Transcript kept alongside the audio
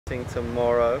fighting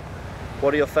tomorrow.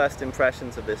 What are your first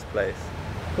impressions of this place?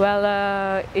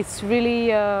 Well, it's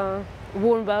really a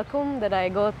warm welcome that I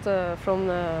got from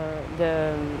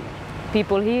the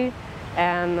people here,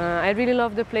 and I really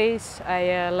love the place.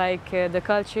 I like the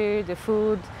culture, the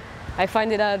food. I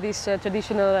find it this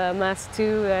traditional mass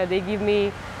too. They give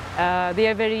me, they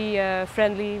are very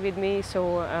friendly with me,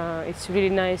 so it's really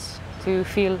nice to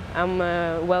feel I'm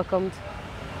welcomed.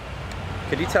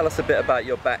 Could you tell us a bit about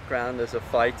your background as a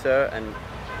fighter, and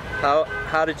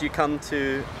how did you come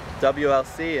to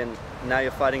WLC and now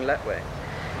you're fighting Lethwei?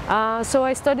 So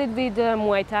I started with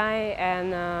Muay Thai,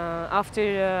 and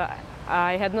after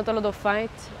I had not a lot of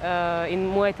fight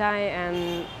in Muay Thai,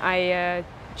 and I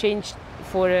changed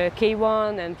for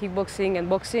K1 and kickboxing and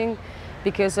boxing,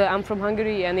 because I'm from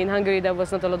Hungary, and in Hungary there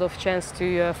was not a lot of chance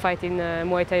to fight in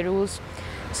Muay Thai rules.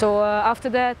 So after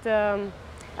that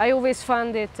I always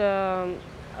found it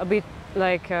a bit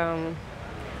like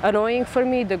annoying for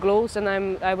me, the gloves, and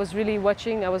I was really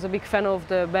watching. I was a big fan of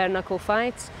the bare knuckle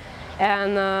fights,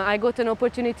 and I got an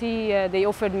opportunity. They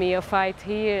offered me a fight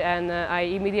here, and I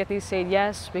immediately said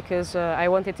yes, because I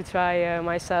wanted to try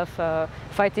myself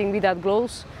fighting without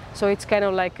gloves. So it's kind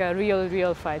of like a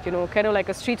real fight, you know, kind of like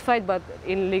a street fight, but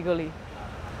illegally.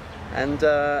 And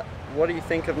what do you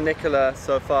think of Nicola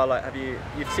so far? Like,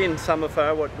 you've seen some of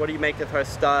her? What do you make of her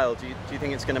style? Do you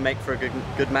think it's going to make for a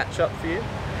good matchup for you?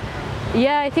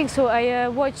 Yeah, I think so. I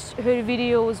watched her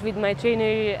videos with my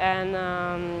trainer, and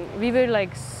we were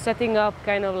like setting up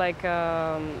kind of like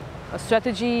a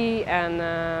strategy, and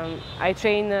I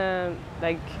train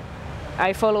like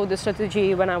I followed the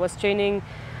strategy when I was training.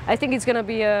 I think it's gonna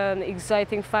be an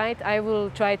exciting fight. I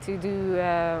will try to do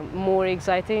more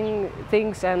exciting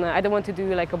things, and I don't want to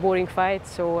do like a boring fight.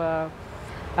 So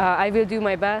I will do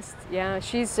my best. Yeah,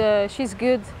 she's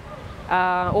good.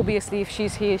 Obviously, if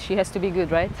she's here, she has to be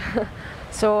good, right?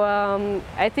 So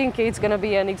I think it's gonna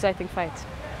be an exciting fight.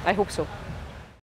 I hope so.